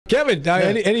Kevin,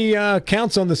 any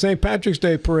counts on the St. Patrick's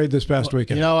Day parade this past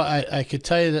weekend? You know, I could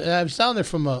tell you that I was down there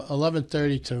from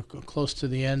 11:30 to close to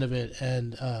the end of it,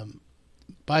 and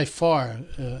by far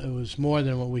it was more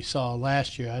than what we saw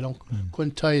last year.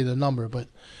 Couldn't tell you the number, but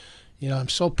you know, I'm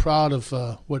so proud of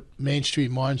what Main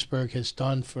Street Martinsburg has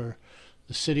done for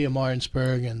the city of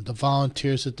Martinsburg and the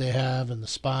volunteers that they have and the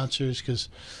sponsors, because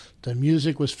the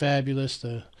music was fabulous.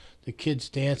 The kids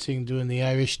dancing, doing the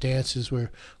Irish dances were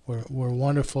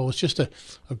wonderful. It was just a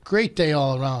great day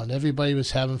all around. Everybody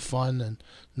was having fun and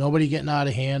nobody getting out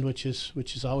of hand, which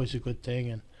is always a good thing.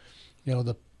 And you know,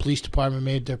 the police department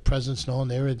made their presence known.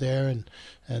 They were there,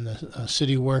 and the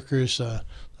city workers,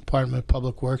 Department of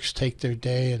Public Works, take their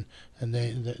day and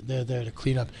they're there to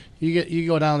clean up. You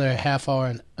go down there a half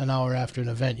hour, an hour after an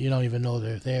event, you don't even know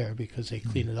they're there because they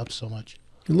clean it up so much.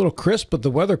 A little crisp, but the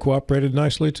weather cooperated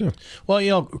nicely too. Well,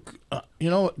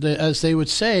 as they would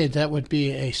say, that would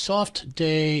be a soft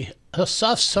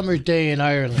summer day in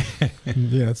Ireland.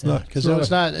 Yeah, it's not, because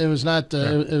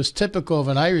it was typical of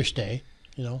an Irish day.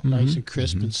 You know, nice and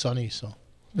crisp and sunny. So.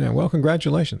 Yeah, well,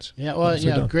 congratulations. Yeah, well,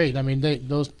 yeah, great. I mean,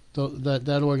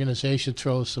 that organization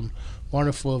throws some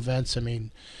wonderful events. I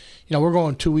mean, you know, we're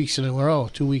going 2 weekends in a row.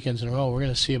 We're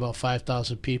going to see about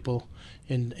 5,000 people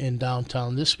in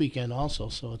downtown this weekend also.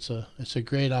 So it's a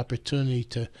great opportunity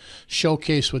to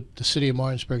showcase what the city of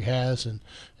Martinsburg has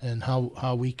and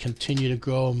how we continue to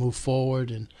grow and move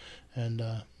forward, and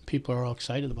people are all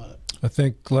excited about it. I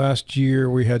think last year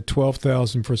we had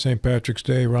 12,000 for St. Patrick's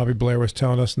Day. Robbie Blair was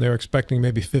telling us, and they're expecting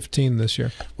maybe 15 this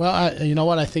year. Well, you know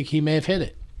what? I think he may have hit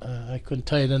it. I couldn't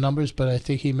tell you the numbers, but I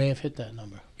think he may have hit that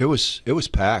number. It was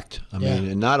packed. I mean,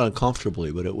 and not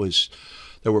uncomfortably, but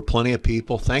there were plenty of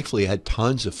people. Thankfully, it had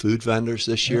tons of food vendors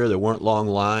this year. There weren't long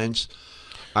lines.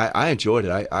 I enjoyed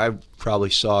it. I probably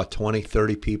saw 20,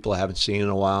 30 people I haven't seen in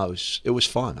a while. It was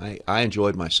fun. I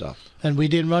enjoyed myself. And we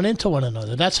didn't run into one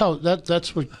another. That's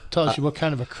what tells you what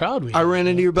kind of a crowd we had. I ran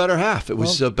into your better half. It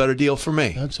was a better deal for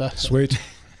me. That's sweet.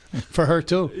 For her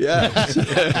too. Yeah.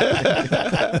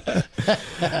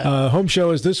 Home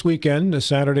show is this weekend,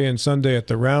 Saturday and Sunday at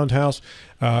the Roundhouse.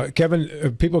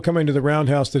 Kevin, people coming to the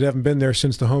Roundhouse that haven't been there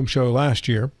since the home show last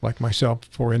year, like myself,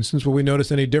 for instance, will we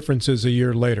notice any differences a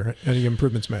year later? Any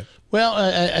improvements made? Well,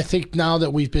 I think now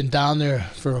that we've been down there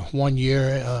for 1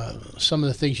 year, some of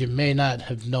the things you may not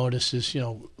have noticed is, you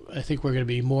know, I think we're going to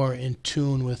be more in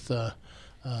tune with the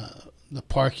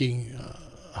parking.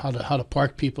 How to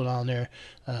park people down there.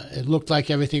 It looked like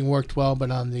everything worked well,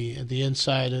 but on the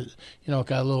inside, it got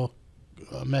a little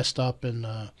messed up, and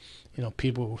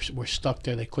people were stuck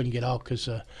there. They couldn't get out because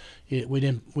we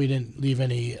didn't leave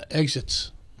any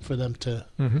exits for them to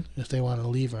if they wanted to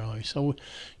leave early. So,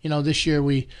 this year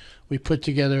we put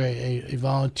together a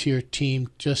volunteer team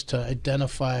just to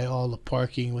identify all the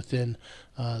parking within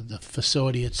the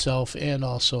facility itself and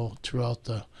also throughout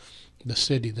the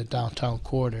city, the downtown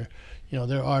corridor.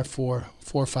 There are four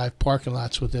or five parking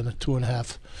lots within a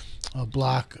 2.5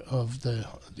 block of the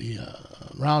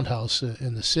Roundhouse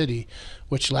in the city,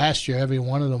 which last year every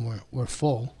one of them were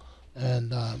full,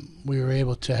 and we were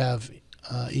able to have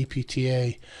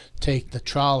EPTA take the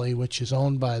trolley, which is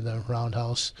owned by the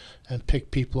Roundhouse, and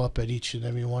pick people up at each and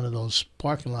every one of those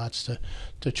parking lots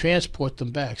to transport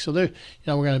them back. So we're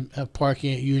going to have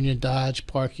parking at Union Dodge,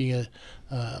 parking at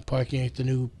the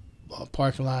new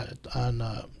parking lot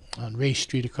on Race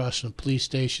Street across from the police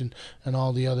station, and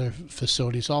all the other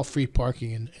facilities, all free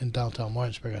parking in downtown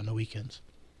Martinsburg on the weekends.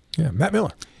 Yeah, Matt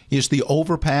Miller. Is the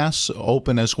overpass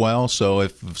open as well? So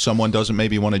if someone doesn't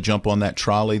maybe want to jump on that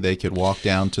trolley, they could walk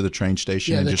down to the train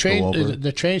station and just go over?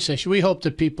 The train station. We hope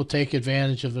that people take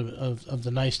advantage of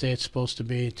the nice day it's supposed to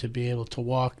be able to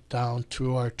walk down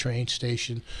through our train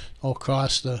station,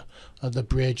 across the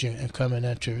bridge and come and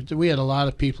enter. We had a lot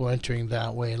of people entering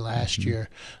that way last year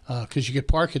because you could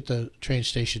park at the train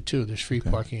station too. There's free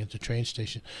parking at the train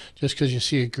station. Just because you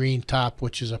see a green top,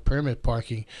 which is a permit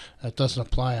parking, that doesn't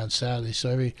apply on Saturday.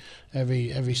 So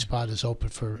every spot is open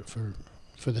for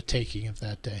the taking of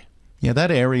that day. Yeah,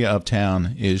 that area of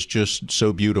town is just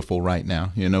so beautiful right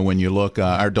now. When you look,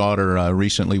 our daughter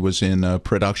recently was in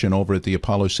production over at the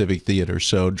Apollo Civic Theater,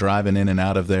 so driving in and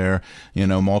out of there,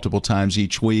 multiple times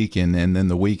each week, and then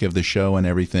the week of the show and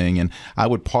everything. And I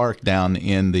would park down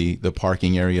in the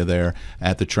parking area there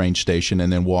at the train station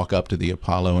and then walk up to the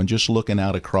Apollo, and just looking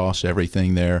out across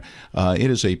everything there,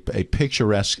 it is a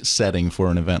picturesque setting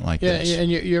for an event like this. Yeah, and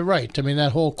you're right. I mean,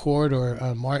 that whole corridor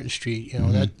on Martin Street,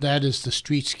 that is the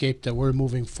streetscape that that we're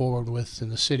moving forward with in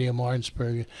the city of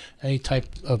Martinsburg, any type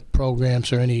of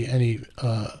programs or any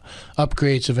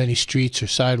upgrades of any streets or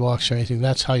sidewalks or anything,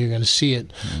 that's how you're going to see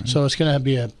it. So it's going to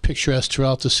be a picturesque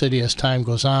throughout the city as time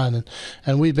goes on,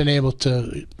 and we've been able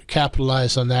to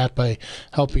capitalize on that by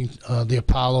helping the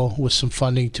Apollo with some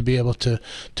funding to be able to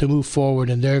move forward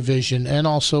in their vision, and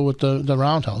also with the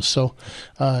Roundhouse. So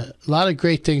a lot of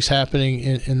great things happening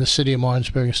in the city of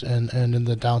Martinsburg and in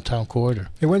the downtown corridor.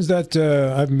 Hey, when's that?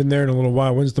 I haven't been there in a little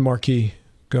while. When's the marquee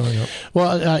going up?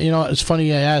 Well, it's funny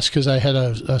you asked, because I had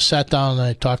a sat down and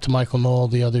I talked to Michael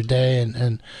Knowles the other day,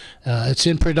 and it's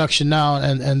in production now,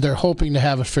 and they're hoping to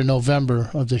have it for November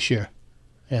of this year.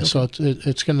 Yeah, okay. So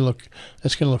it's going to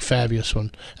look fabulous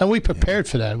and we prepared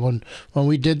for that when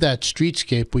we did that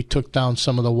streetscape. We took down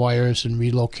some of the wires and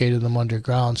relocated them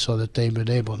underground so that they've been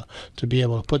able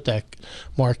to put that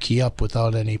marquee up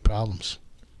without any problems.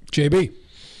 JB,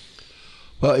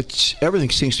 well, everything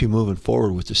seems to be moving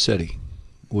forward with the city,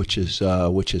 which is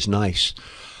nice.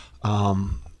 Now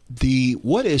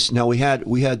we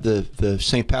had the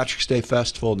St. Patrick's Day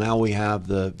Festival. Now we have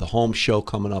the home show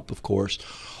coming up, of course.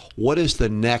 What is the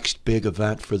next big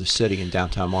event for the city in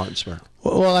downtown Martinsburg?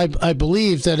 Well, I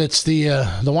believe that it's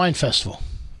the wine festival.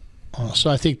 So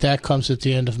I think that comes at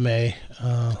the end of May.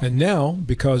 And now,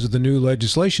 because of the new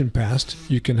legislation passed,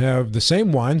 you can have the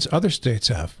same wines other states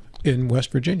have in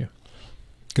West Virginia,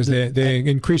 because they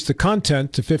increased the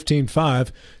content to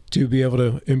 15.5 to be able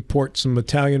to import some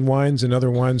Italian wines and other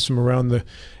wines from around the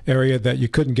area that you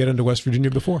couldn't get into West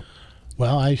Virginia before.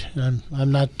 Well,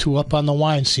 I'm not too up on the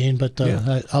wine scene, but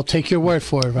I'll take your word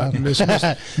for it, Rob.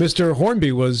 Mr.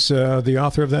 Hornby was the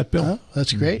author of that bill. Oh,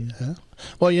 that's great. Yeah.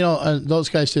 Well, those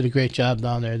guys did a great job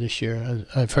down there this year.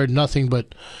 I've heard nothing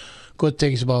but good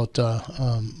things about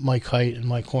Mike Height and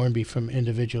Mike Hornby from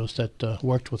individuals that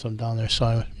worked with them down there. So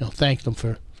I thank them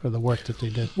for the work that they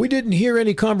did. We didn't hear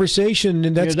any conversation,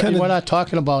 and that's kind of... We're not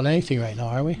talking about anything right now,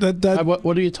 are we?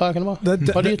 What are you talking about?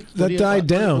 That died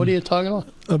down. What are you talking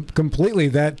about? Completely.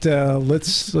 That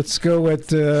let's go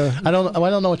at... I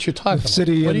don't know what you're talking about.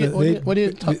 City. What are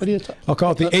you talking? I'll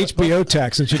call it the HBO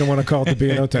tax, since you don't want to call it the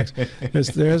B&O tax.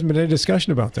 There hasn't been any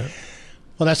discussion about that.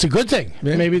 Well, that's a good thing.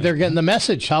 Yeah. Maybe they're getting the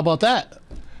message. How about that?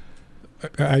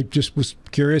 I just was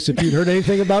curious if you'd heard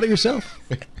anything about it yourself.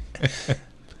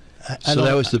 So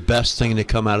that was the best thing to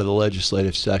come out of the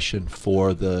legislative session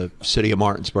for the city of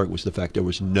Martinsburg, was the fact there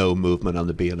was no movement on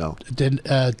the B&O.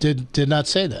 Did not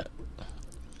say that.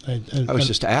 I was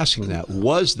just asking that.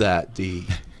 Was that the...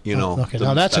 okay,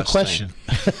 now that's a question.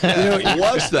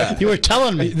 Was that? You were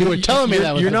telling me. You were telling me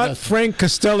that was. You're not Frank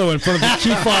Costello in front of the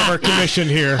Key Farmer Commission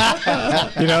here.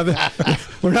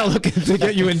 We're not looking to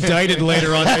get you indicted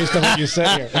later on based on what you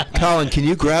said here. Colin, can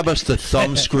you grab us the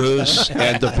thumb screws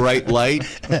and the bright light?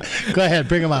 Go ahead,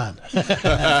 bring them on.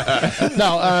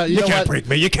 No, you can't break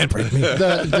me. You can't break me.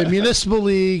 The Municipal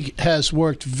League has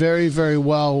worked very, very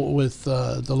well with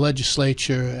the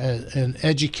legislature and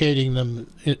educating them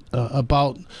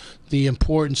about the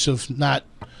importance of not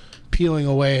peeling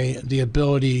away the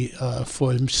ability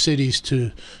for cities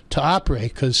to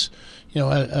operate, because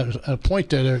at a point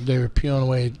there they were peeling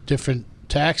away different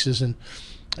taxes, and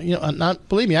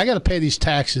believe me, I got to pay these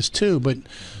taxes too, but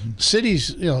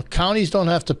cities, counties don't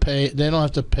have to pay. They don't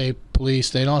have to pay police.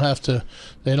 They don't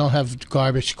have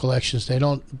garbage collections. They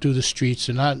don't do the streets.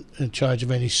 They're not in charge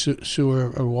of any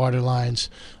sewer or water lines.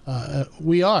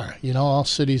 We are, all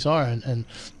cities are, and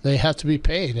they have to be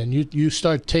paid. And you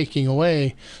start taking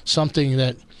away something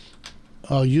that,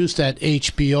 I'll use that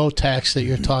HBO tax that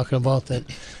you're talking about. That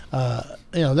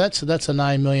that's a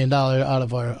 $9 million out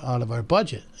of our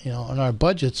budget. And our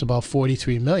budget's about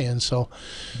 $43 million. So,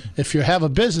 if you have a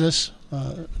business,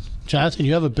 Jonathan,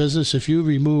 you have a business. If you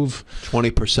remove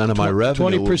 20% of my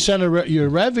revenue, 20% of your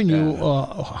revenue,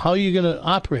 how are you going to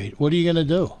operate? What are you going to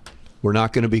do? We're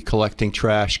not going to be collecting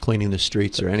trash, cleaning the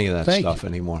streets, or any of that stuff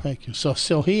anymore. Thank you.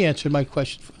 So he answered my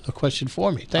question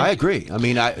for me. I agree. I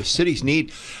mean, cities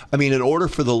need. I mean, in order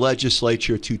for the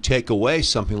legislature to take away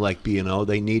something like B&O,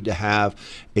 they need to have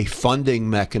a funding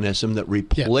mechanism that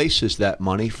replaces that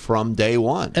money from day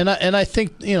one. And I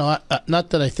think not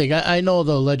that I think I know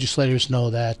the legislators know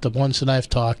that, the ones that I've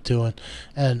talked to,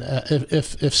 and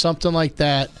if something like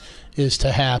that is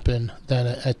to happen, then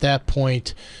at that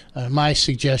point, my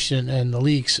suggestion and the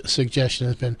league's suggestion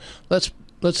has been, let's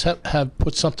have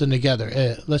put something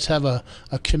together. Let's have a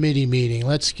committee meeting.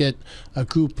 Let's get a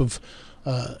group of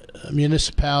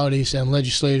municipalities and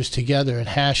legislators together and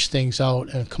hash things out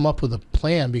and come up with a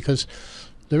plan, because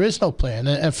there is no plan.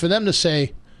 And for them to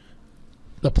say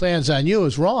the plan's on you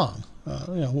is wrong.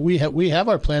 we have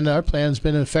our plan. Our plan's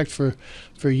been in effect for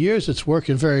years. It's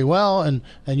working very well, and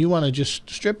you want to just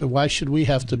strip it. Why should we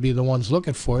have to be the ones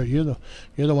looking for it? You're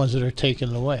the ones that are taking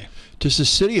it away. Does the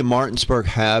city of Martinsburg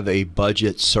have a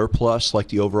budget surplus like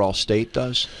the overall state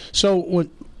does? So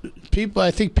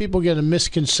I think people get a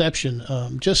misconception.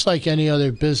 Just like any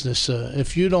other business,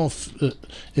 if you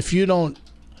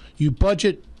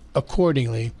budget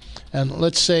accordingly, and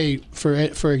let's say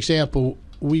for example,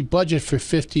 we budget for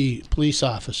 50 police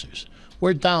officers.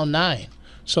 We're down 9.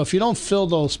 So if you don't fill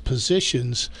those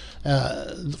positions,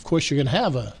 of course you're going to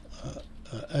have an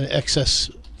excess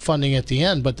funding at the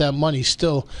end, but that money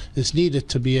still is needed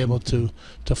to be able to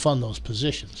fund those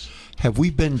positions. Have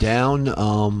we been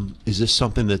down? Is this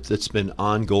something that's been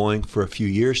ongoing for a few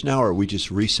years now, or are we just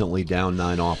recently down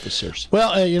 9 officers?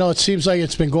 Well, it seems like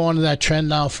it's been going to that trend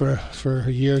now for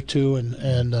a year or two, and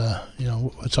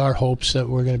it's our hopes that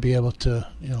we're going to be able to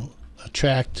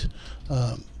attract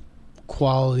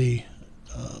quality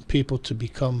people to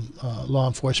become law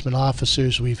enforcement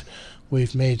officers.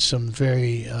 We've made some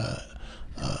very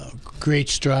great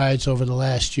strides over the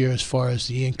last year as far as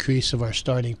the increase of our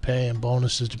starting pay and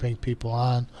bonuses to bring people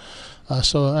on.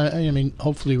 So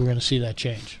hopefully we're going to see that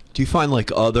change. Do you find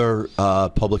like other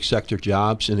public sector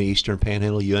jobs in the Eastern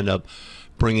Panhandle, you end up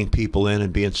bringing people in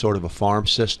and being sort of a farm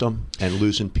system and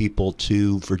losing people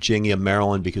to Virginia,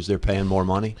 Maryland because they're paying more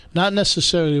money? Not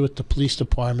necessarily with the police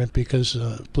department, because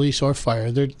police or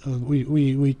fire,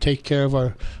 we take care of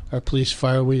our police,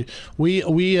 fire.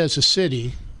 We as a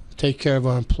city take care of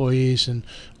our employees, and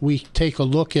we take a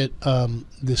look at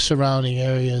the surrounding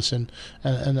areas, and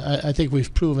I think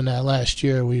we've proven that last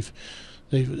year.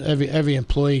 Every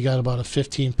employee got about a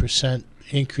 15%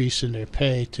 increase in their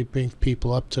pay to bring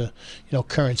people up to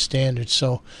current standards.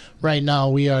 So right now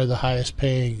we are the highest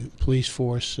paying police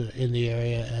force in the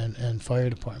area and fire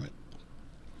department.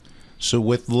 So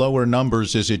with lower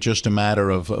numbers, is it just a matter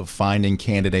of finding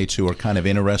candidates who are kind of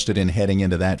interested in heading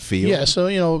into that field? Yeah, so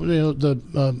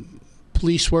the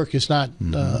police work is not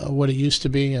what it used to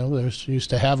be. There's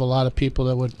used to have a lot of people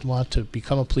that would want to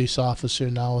become a police officer.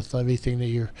 Now with everything that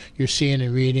you're seeing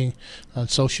and reading on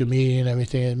social media and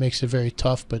everything, it makes it very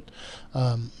tough. But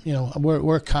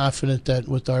we're confident that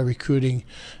with our recruiting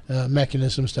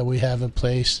mechanisms that we have in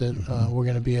place, that we're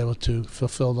going to be able to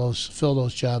fill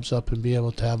those jobs up and be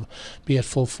able to be at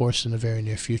full force in the very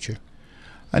near future.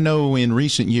 I know in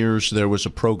recent years there was a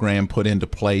program put into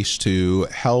place to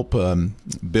help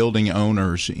building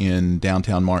owners in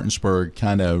downtown Martinsburg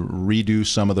kind of redo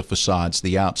some of the facades,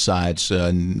 the outsides,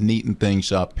 neaten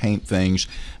things up, paint things,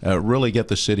 really get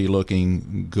the city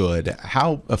looking good.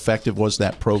 How effective was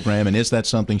that program, and is that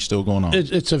something still going on?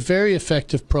 It's a very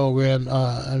effective program.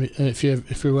 If you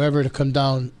were ever to come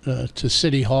down to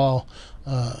City Hall,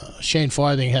 Shane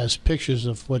Farthing has pictures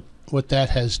of what that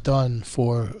has done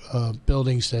for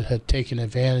buildings that had taken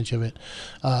advantage of it.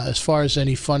 As far as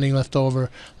any funding left over,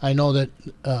 I know that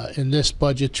in this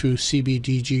budget through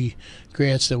CBDG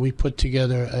grants that we put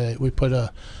together, we put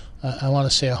I want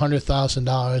to say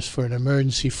 $100,000 for an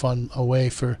emergency fund away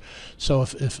so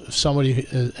if somebody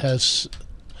has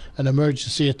an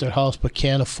emergency at their house but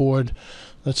can't afford,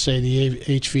 let's say the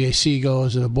HVAC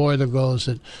goes or the boiler goes,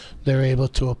 that they're able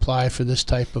to apply for this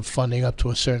type of funding up to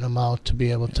a certain amount to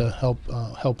be able to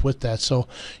help with that. So,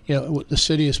 the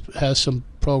city has some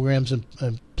programs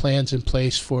and plans in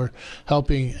place for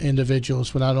helping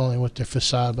individuals, not only with their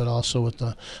facade but also with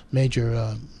the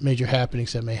major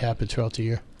happenings that may happen throughout the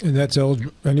year. And that's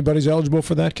anybody's eligible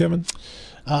for that, Kevin?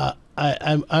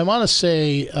 I want to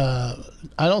say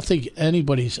I don't think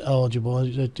anybody's eligible.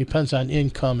 It depends on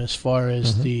income as far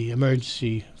as the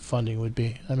emergency funding would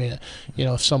be. I mean,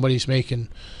 if somebody's making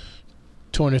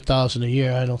 $200,000 a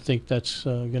year, I don't think that's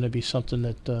going to be something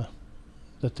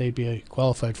that they'd be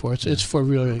qualified for. It's for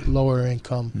really lower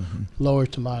income, lower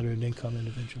to moderate income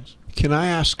individuals. Can I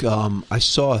ask? I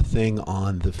saw a thing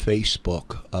on the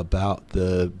Facebook about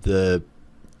the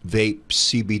vape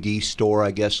CBD store,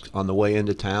 I guess, on the way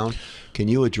into town. Can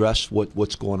you address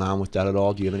what's going on with that at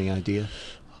all? Do you have any idea?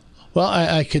 Well,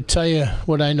 I could tell you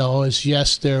what I know is,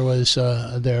 yes, there was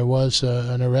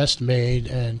an arrest made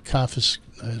and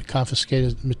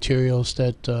confiscated materials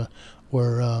that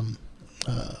were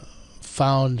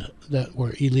found that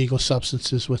were illegal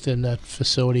substances within that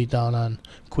facility down on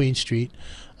Queen Street.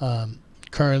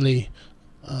 Currently,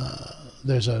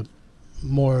 there's a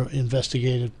more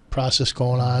investigative process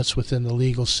going on. It's within the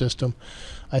legal system.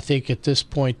 I think at this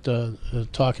point,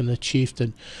 talking to the chief,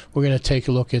 that we're going to take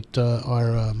a look at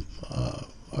our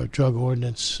drug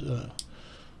ordinance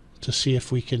to see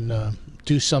if we can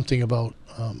do something about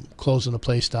closing the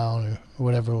place down or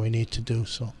whatever we need to do.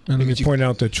 So, and let me point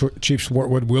out that Chief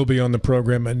Swartwood will be on the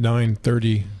program at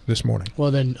 9:30 this morning.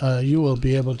 Well, then you will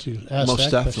be able to ask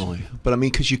most that definitely. question. But I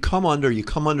mean, because you come under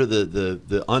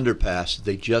the underpass that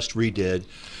they just redid,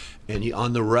 and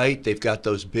on the right they've got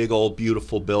those big old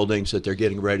beautiful buildings that they're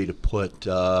getting ready to put.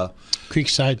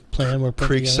 Creekside plan we're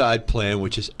putting Creekside plan,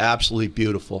 which is absolutely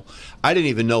beautiful. I didn't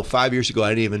even know 5 years ago. I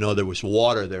didn't even know there was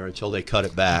water there until they cut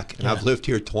it back. And I've lived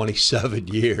here 27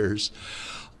 years.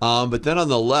 But then on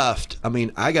the left, I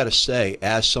mean, I got to say,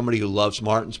 as somebody who loves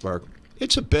Martinsburg,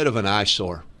 it's a bit of an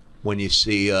eyesore when you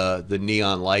see the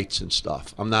neon lights and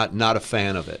stuff. I'm not a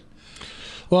fan of it.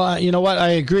 Well, you know what?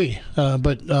 I agree.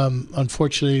 But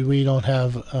unfortunately, we don't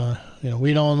have,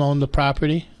 we don't own the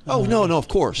property. Oh, no, of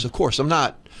course.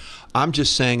 I'm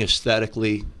just saying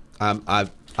aesthetically, I'm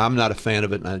not a fan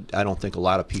of it, and I don't think a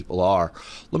lot of people are.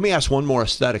 Let me ask one more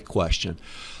aesthetic question.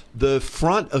 The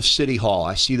front of City Hall,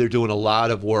 I see they're doing a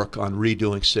lot of work on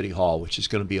redoing City Hall, which is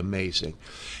going to be amazing.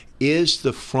 Is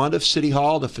the front of City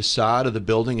Hall, the facade of the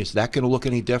building, is that going to look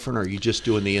any different, or are you just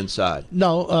doing the inside?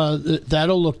 No,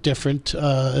 that'll look different.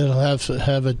 It'll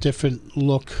have a different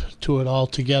look to it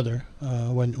altogether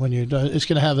when you're done. It's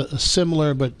going to have a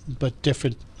similar but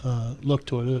different look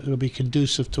to it. It'll be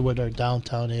conducive to what our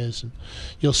downtown is, and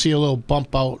you'll see a little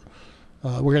bump out.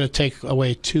 We're going to take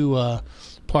away 2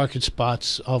 parking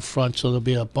spots out front, so there'll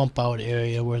be a bump out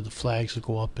area where the flags will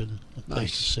go up and a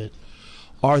place to sit.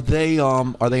 Are they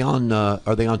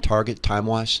on target time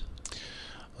wise?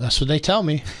 That's what they tell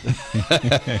me.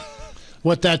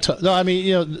 What that? No, I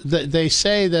mean, they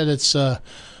say that it's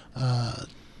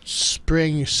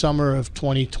spring, summer of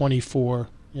 2024,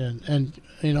 and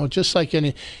just like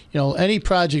any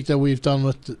project that we've done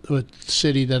with the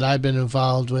city that I've been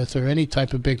involved with, or any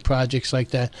type of big projects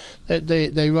like that,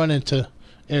 they run into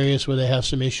areas where they have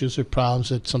some issues or problems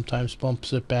that sometimes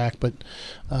bumps it back. But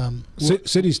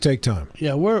cities take time.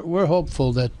 Yeah, we're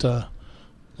hopeful that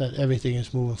that everything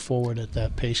is moving forward at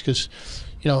that pace, because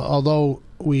although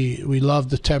we love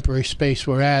the temporary space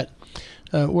we're at,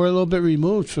 we're a little bit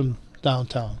removed from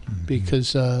downtown,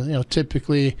 because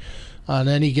typically on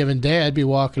any given day I'd be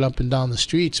walking up and down the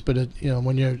streets, but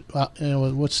when you're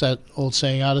what's that old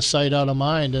saying, out of sight, out of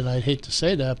mind, and I'd hate to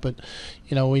say that, but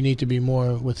we need to be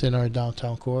more within our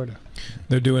downtown corridor.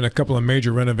 They're doing a couple of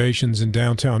major renovations in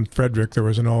downtown Frederick. There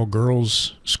was an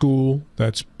all-girls school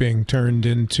that's being turned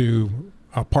into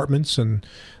apartments, and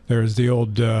there's the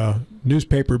old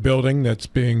newspaper building that's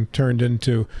being turned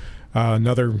into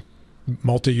another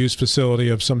multi-use facility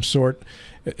of some sort.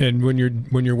 And when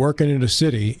you're working in a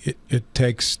city, it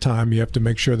takes time. You have to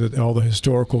make sure that all the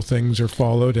historical things are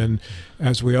followed. And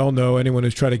as we all know, anyone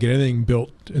who's tried to get anything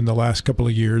built in the last couple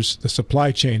of years, the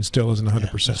supply chain still isn't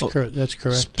 100%. Yeah, that's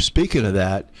correct. Speaking of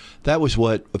that was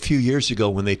a few years ago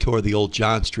when they tore the old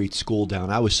John Street school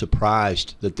down. I was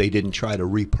surprised that they didn't try to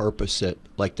repurpose it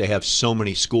like they have so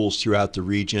many schools throughout the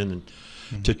region, and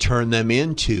to turn them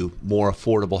into more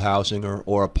affordable housing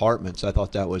or apartments. I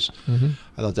thought that was,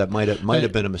 I thought that might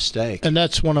have been a mistake. And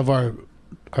that's one of our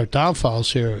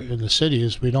downfalls here in the city,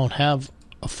 is we don't have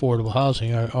affordable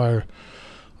housing. Our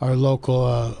local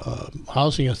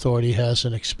housing authority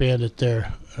hasn't expanded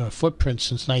their footprint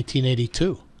since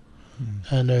 1982,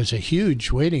 and there's a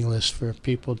huge waiting list for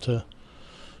people to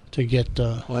get.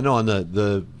 Well, I know on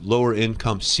the lower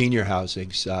income senior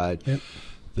housing side. Yep.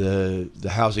 The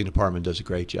housing department does a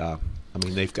great job. I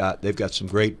mean, they've got some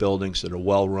great buildings that are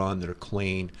well run, that are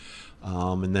clean,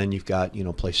 and then you've got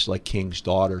places like King's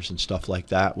Daughters and stuff like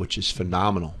that, which is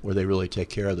phenomenal, where they really take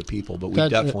care of the people. But we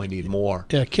definitely need more.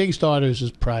 Yeah, King's Daughters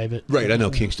is private. Right, I know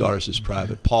King's Daughters is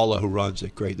private. Paula, who runs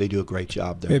it, great. They do a great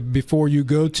job there. Before you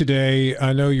go today,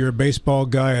 I know you're a baseball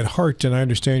guy at heart, and I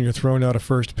understand you're throwing out a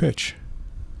first pitch.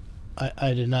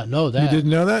 I did not know that. You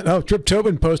didn't know that? Oh, Trip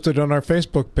Tobin posted on our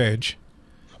Facebook page.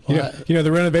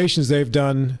 The renovations they've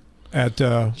done at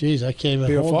geez, I can't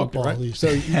even hold the ball. Right? So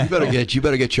you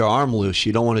better get your arm loose.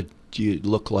 You don't want to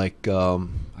look like I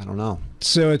don't know.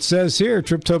 So it says here,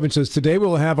 Trip Tobin says, today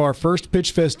we'll have our first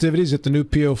pitch festivities at the new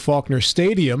P.O. Faulkner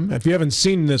Stadium. If you haven't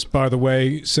seen this, by the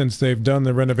way, since they've done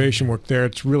the renovation work there,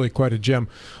 it's really quite a gem.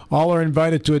 All are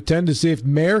invited to attend to see if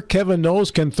Mayor Kevin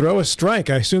Knowles can throw a strike.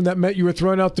 I assume that meant you were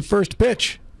throwing out the first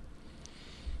pitch.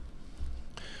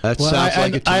 That sounds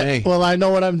like it to me. Well, I know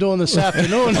what I'm doing this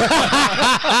afternoon.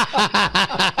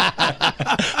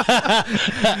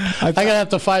 I'm gonna have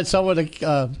to find someone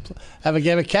to have a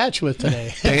game of catch with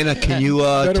today. Dana, can you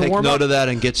take note of that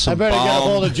and get some I better balm? get a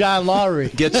hold of John Lowry.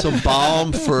 Get some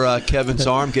balm for Kevin's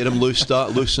arm. Get him loosened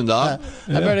up.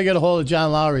 I better get a hold of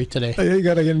John Lowry today. You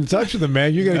got to get in touch with him,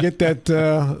 man. You got to get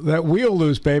that wheel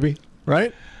loose, baby.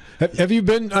 Right? Have you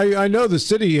been? I know the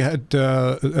city had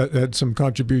some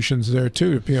contributions there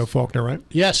too to P.O. Faulkner, right?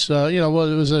 Yes, well,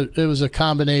 it was a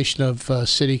combination of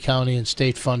city, county, and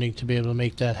state funding to be able to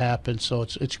make that happen. So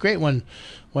it's great when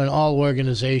all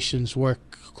organizations work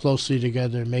closely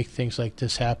together and make things like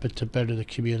this happen to better the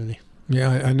community.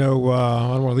 Yeah, I know.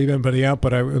 I don't want to leave anybody out,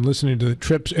 but I was listening to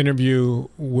Tripp's interview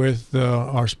with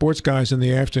our sports guys in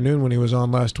the afternoon when he was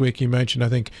on last week. He mentioned, I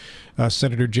think,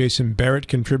 Senator Jason Barrett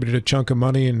contributed a chunk of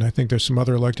money, and I think there's some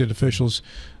other elected officials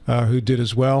who did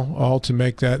as well, all to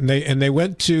make that. And they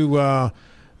went to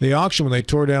the auction when they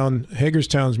tore down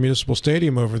Hagerstown's Municipal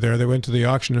Stadium over there. They went to the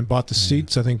auction and bought the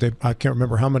seats. I think I can't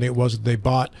remember how many it was that they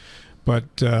bought, but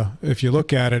if you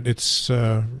look at it, it's.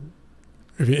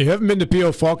 If you haven't been to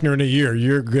P.O. Faulkner in a year,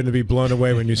 you're going to be blown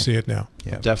away when you see it now.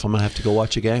 Yeah, definitely gonna have to go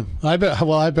watch a game. I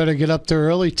better get up there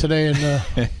early today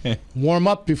and warm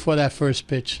up before that first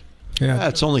pitch. Yeah,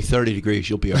 it's only 30 degrees.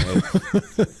 You'll be all right.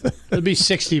 It'll be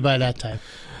 60 by that time.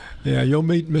 Yeah, you'll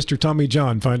meet Mr. Tommy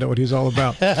John, find out what he's all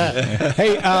about.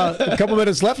 Hey, a couple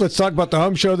minutes left. Let's talk about the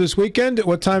home show this weekend.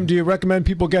 What time do you recommend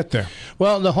people get there?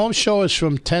 Well, the home show is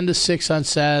from 10 to 6 on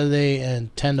Saturday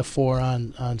and 10 to 4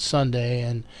 on Sunday.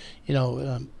 And,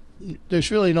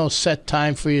 there's really no set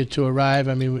time for you to arrive.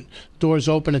 I mean, doors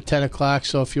open at 10 o'clock,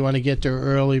 so if you want to get there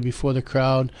early before the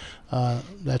crowd,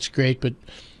 that's great. But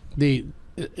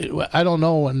I don't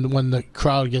know when the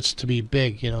crowd gets to be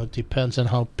big. It depends on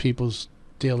how people's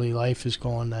daily life is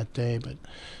going that day, but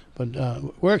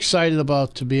we're excited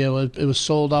about to be able. It was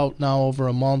sold out now over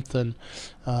a month, and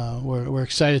we're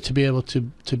excited to be able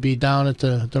to be down at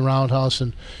the Roundhouse,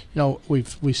 and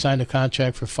we signed a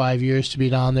contract for 5 years to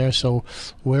be down there, so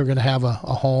we're going to have a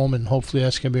home, and hopefully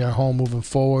that's going to be our home moving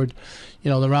forward.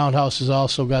 The Roundhouse has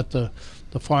also got the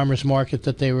farmers market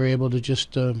that they were able to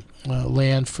just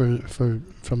land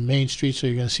from Main Street, so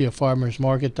you're going to see a farmers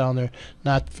market down there,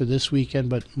 not for this weekend,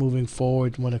 but moving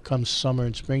forward when it comes summer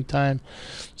and springtime.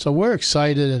 So we're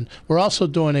excited, and we're also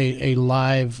doing a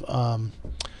live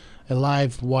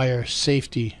wire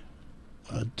safety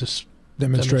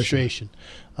demonstration.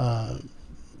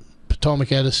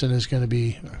 Potomac Edison is going to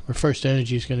be, or First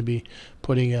Energy is going to be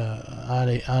putting on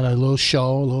a little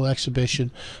show, a little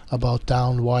exhibition about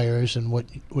downed wires and what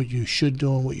you should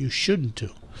do and what you shouldn't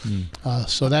do.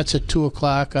 So that's at 2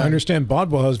 o'clock. I understand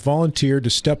Bodwell has volunteered to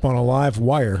step on a live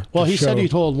wire. Well, he said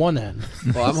he'd hold one end.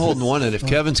 Well, I'm holding one end. If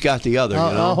Kevin's got the other,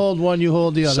 I'll hold one, you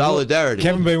hold the other. Solidarity.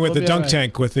 Kevin being with the dunk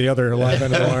tank with the other live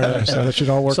end of the wire, so that should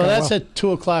all work out well. So that's at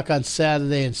 2 o'clock on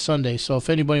Saturday and Sunday. So if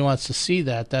anybody wants to see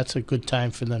that, that's a good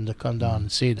time for them to come down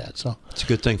and see that. So it's a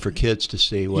good thing for kids to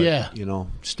see. Stay away.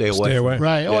 Stay away.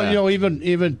 Right. Yeah. Or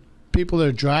even people that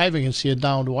are driving and see a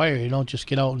downed wire, you don't just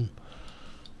get out and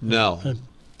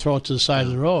throw it to the side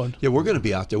of the road. Yeah, we're going to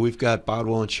be out there. We've got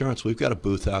Bodwell Insurance. We've got a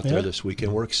booth out there this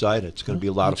weekend. We're excited. It's going to be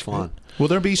a lot of fun. Great. Will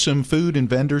there be some food and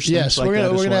vendors? Yes, we're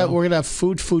gonna have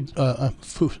food.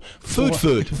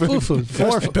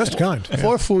 Best kind.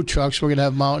 4 food trucks. We're gonna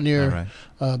have Mountaineer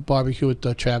barbecue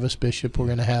with Travis Bishop. We're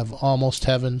gonna have Almost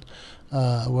Heaven.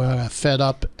 We're gonna have Fed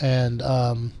Up, and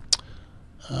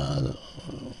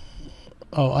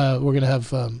we're gonna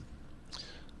have.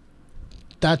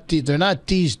 They're not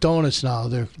D's Donuts now.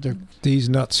 They're D's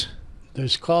Nuts. They're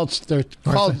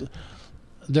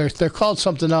called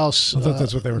something else. I thought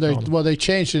that's what they were called. Well, they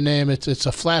changed the name. It's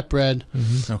a flatbread,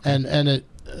 and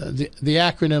the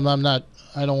acronym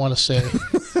I don't want to say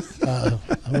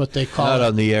what they call it. Not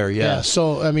on the air, yeah.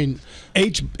 So I mean,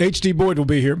 H.D. Boyd will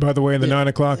be here, by the way, in the 9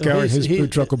 o'clock hour. His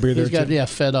food truck will be there too.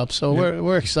 Fed Up. So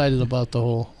we're excited about the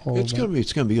whole. It's going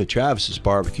to be good. Travis's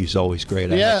barbecue is always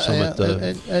great.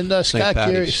 And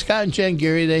Scott and Jen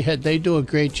Geary, they do a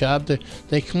great job.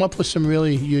 They come up with some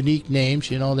really unique names.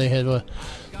 They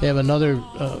have another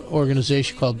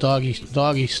organization called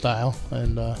Doggy Style,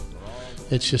 and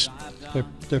it's just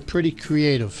they're pretty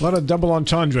creative. A lot of double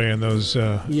entendre in those.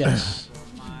 Yes.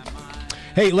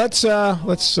 Hey, let's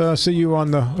see you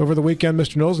over the weekend,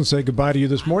 Mr. Knowles, and say goodbye to you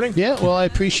this morning. Yeah, well, I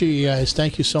appreciate you guys.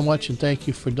 Thank you so much, and thank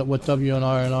you for what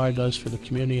WNR does for the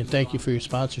community, and thank you for your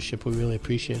sponsorship. We really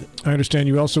appreciate it. I understand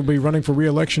you also will be running for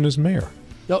re-election as mayor.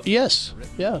 Oh, yes.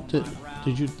 Yeah.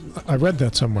 Did you? I read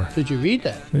that somewhere. Did you read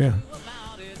that? Yeah.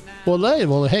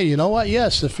 Well, hey, you know what?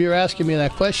 Yes, if you're asking me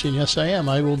that question, yes, I am.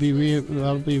 I will be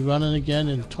I'll be running again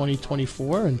in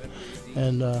 2024,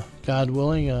 and God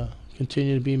willing,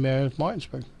 continue to be mayor of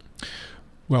Martinsburg.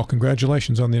 Well,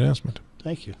 congratulations on the announcement.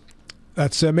 Thank you.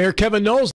 That's Mayor Kevin Knowles.